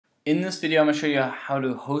In this video, I'm going to show you how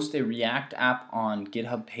to host a React app on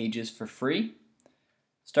Github Pages for free.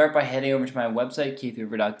 Start by heading over to my website,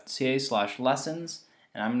 keithuber.ca/lessons,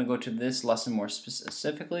 and I'm going to go to this lesson more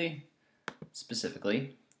specifically.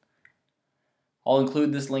 I'll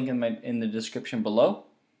include this link in the description below.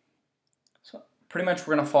 So pretty much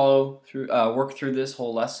we're going to work through this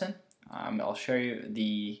whole lesson. I'll show you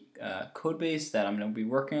the code base that I'm going to be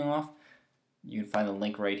working off. You can find the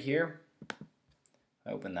link right here.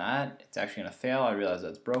 I open that, it's actually going to fail. I realize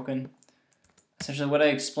that's broken. Essentially what I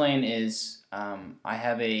explain is I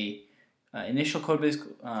have a initial code base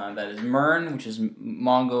that is MERN, which is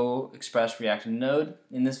Mongo, Express, React, and Node.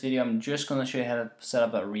 In this video I'm just going to show you how to set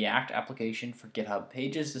up a React application for GitHub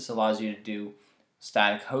Pages. This allows you to do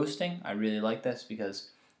static hosting. I really like this because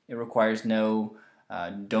it requires no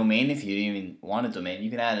domain. If you even want a domain, you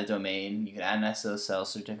can add a domain, you can add an SSL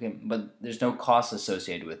certificate, but there's no cost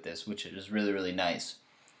associated with this, which is really, really nice.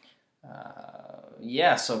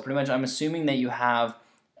 Yeah, so pretty much I'm assuming that you have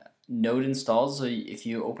Node installed. So if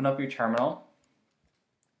you open up your terminal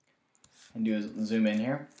and do a zoom in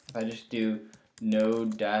here, if I just do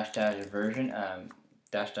node version,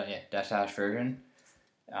 version,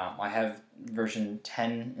 I have version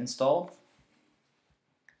 10 installed.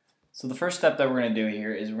 So the first step that we're going to do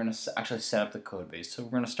here is we're going to actually set up the code base. So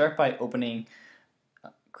we're going to start by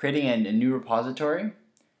creating a new repository.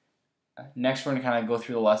 Next we're going to kind of go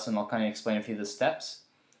through the lesson. I'll kind of explain a few of the steps.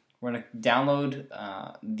 We're going to download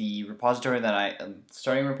the repository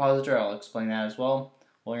starting repository. I'll explain that as well.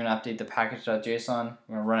 We're going to update the package.json.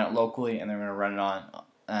 We're going to run it locally, and then we're going to run it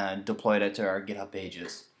on deploy it to our GitHub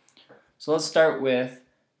pages. So let's start with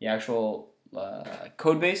the actual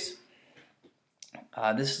code base.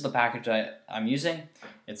 This is the package I'm using.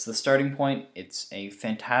 It's the starting point. It's a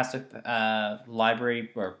fantastic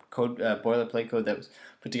library or code boilerplate code that was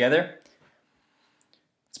put together.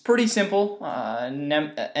 It's pretty simple.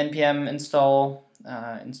 npm install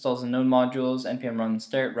installs the node modules. Npm run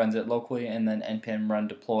start runs it locally, and then npm run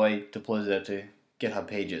deploy deploys it out to GitHub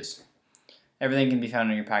Pages. Everything can be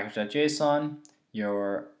found in your package.json.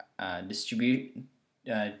 Your distribution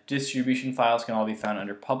files can all be found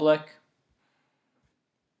under public.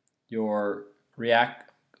 Your React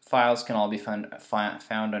files can all be found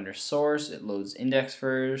under source. It loads index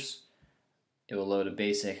first. It will load a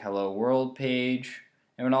basic hello world page.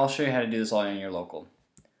 And I'll show you how to do this all in your local.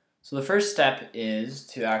 So the first step is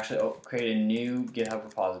to actually create a new GitHub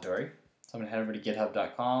repository. So I'm going to head over to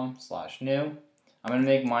github.com/new. I'm going to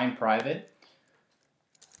make mine private.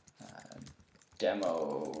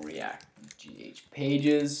 Demo React GH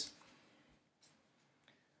pages.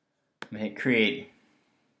 I'm going to hit create.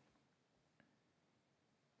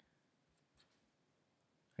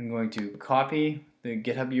 I'm going to copy the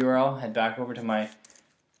GitHub URL, head back over to my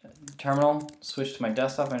terminal, switch to my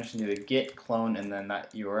desktop. I'm just going to do a git clone and then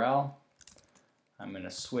that URL. I'm going to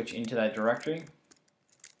switch into that directory.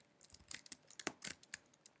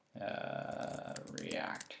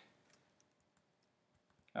 React.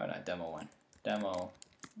 Oh, not demo one. Demo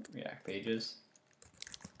React pages.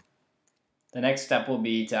 The next step will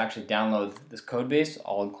be to actually download this code base.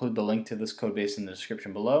 I'll include the link to this code base in the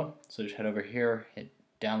description below. So just head over here, hit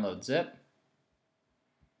download zip.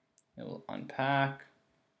 It will unpack.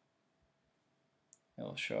 It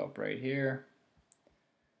will show up right here.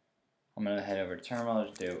 I'm going to head over to terminal,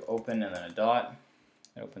 just do open and then a dot.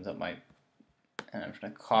 It opens up and I'm just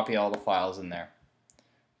going to copy all the files in there.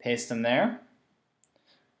 Paste them there.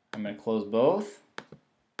 I'm going to close both.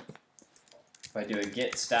 If I do a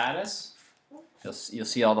git status, you'll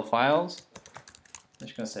see all the files. I'm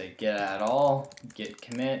just going to say git add all, git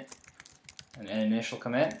commit, and an initial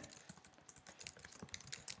commit.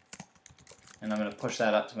 And I'm going to push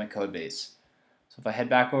that up to my code base. So if I head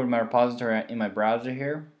back over to my repository in my browser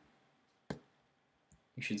here,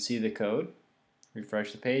 you should see the code.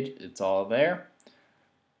 Refresh the page, it's all there.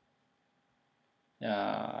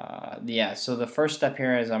 Yeah, so the first step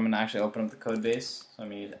here is I'm going to actually open up the code base. So I'm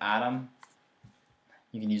going to use Atom.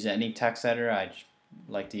 You can use any text editor. I just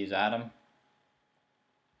like to use Atom.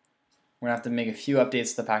 We're going to have to make a few updates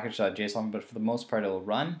to the package.json, but for the most part it will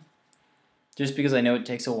run. Just because I know it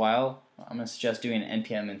takes a while, I'm going to suggest doing an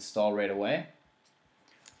npm install right away.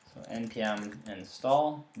 So npm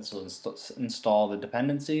install, this will install the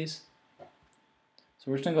dependencies. So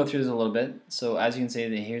we're just going to go through this a little bit. So as you can see,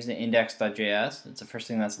 here's the index.js. It's the first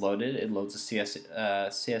thing that's loaded. It loads a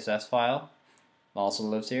CSS file. It also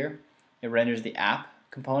lives here. It renders the app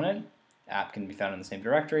component. App can be found in the same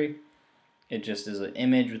directory. It just is an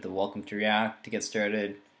image with the welcome to React. To get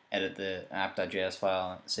started, edit the app.js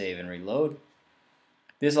file, save and reload.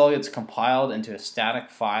 This all gets compiled into a static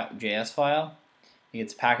JS file. it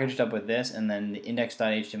gets packaged up with this, and then the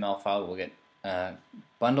index.html file will get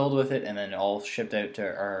bundled with it, and then all shipped out to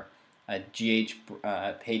our GH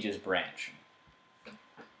Pages branch.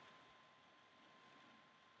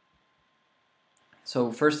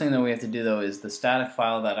 So first thing that we have to do though is the static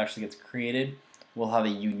file that actually gets created will have a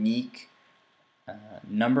unique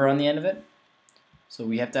number on the end of it. So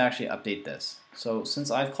we have to actually update this. So since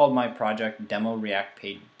I've called my project demo react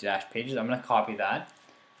pages, I'm going to copy that.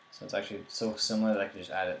 So it's actually so similar that I can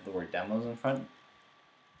just add the word demos in front.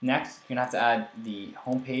 Next, you're going to have to add the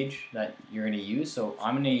home page that you're going to use. So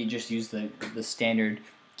I'm going to just use the standard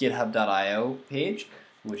github.io page,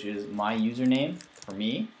 which is my username for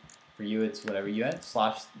me. For you, it's whatever you add,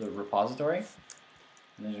 slash the repository. And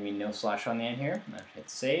there's going to be no slash on the end here. I'm going to hit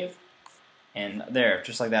save. And there,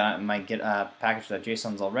 just like that, my get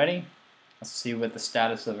package.json's all ready. Let's see what the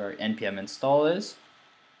status of our npm install is.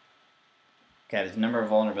 Okay, there's a number of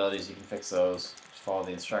vulnerabilities. You can fix those. Just follow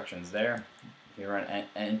the instructions there. If you run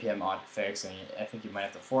npm audit fix, and I think you might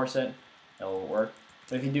have to force it, it'll work.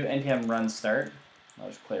 But if you do npm run start, I'll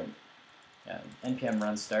just clear. Yeah, npm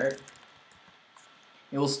run start.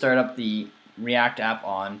 It will start up the React app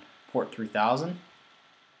on port 3000.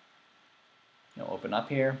 It'll open up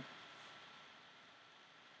here.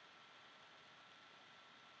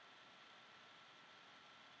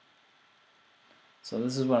 So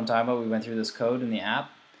this is what I'm talking about. We went through this code in the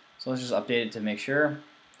app. So let's just update it to make sure.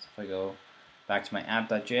 So if I go back to my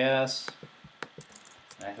app.js,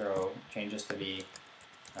 and I change this to be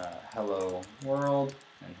hello world,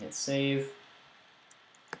 and hit save.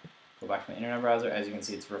 Go back to my internet browser. As you can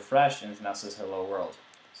see, it's refreshed, and it now says hello world.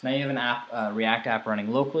 So now you have an app, React app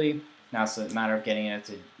running locally. Now it's a matter of getting it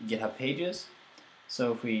to GitHub Pages.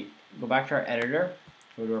 So if we go back to our editor,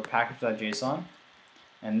 go to our package.json,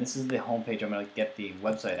 and this is the home page I'm going to get the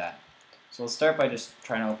website at. So let's start by just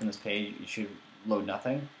trying to open this page. It should load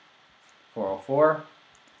nothing. 404.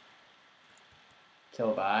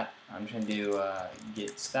 Kill that. I'm just going to do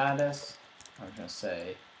git status. I'm just going to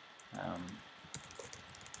say, I'm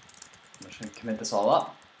just going to commit this all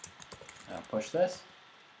up. Push this.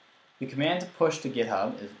 The command to push to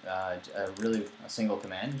GitHub is really a single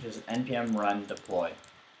command, which is npm run deploy.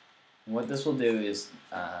 And what this will do is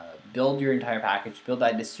build your entire package, build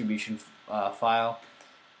that distribution file,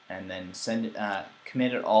 and then send it,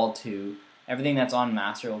 commit it all to everything that's on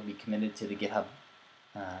master will be committed to the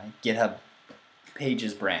GitHub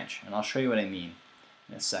Pages branch, and I'll show you what I mean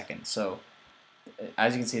in a second. So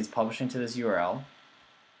as you can see, it's publishing to this URL.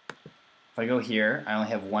 If I go here, I only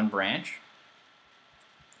have one branch,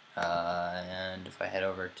 and if I head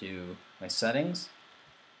over to my settings,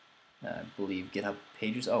 I believe GitHub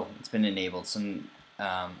Pages. Oh, it's been enabled. Some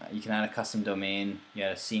you can add a custom domain. You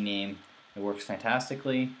add a CNAME. It works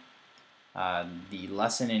fantastically. The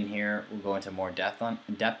lesson in here will go into more depth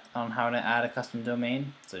on how to add a custom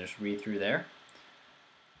domain. So just read through there.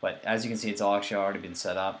 But as you can see, it's all actually already been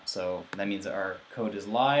set up. So that means that our code is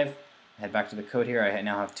live. Head back to the code here. I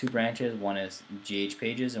now have two branches. One is GH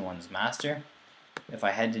Pages and one is master. If I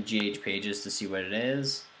head to GH Pages to see what it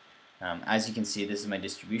is, as you can see, this is my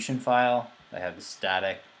distribution file. I have the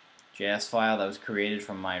static JS file that was created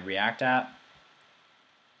from my React app.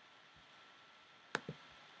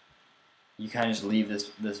 You kind of just leave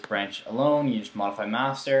this branch alone. You just modify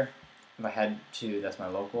master. If I head to, that's my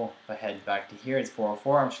local. If I head back to here, it's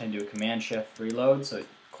 404. I'm just going to do a command shift reload so it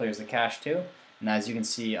clears the cache too. And as you can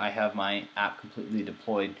see, I have my app completely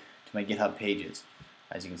deployed to my GitHub Pages,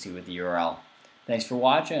 as you can see with the URL. Thanks for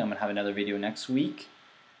watching. I'm going to have another video next week,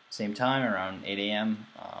 same time around 8 a.m.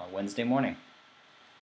 Wednesday morning.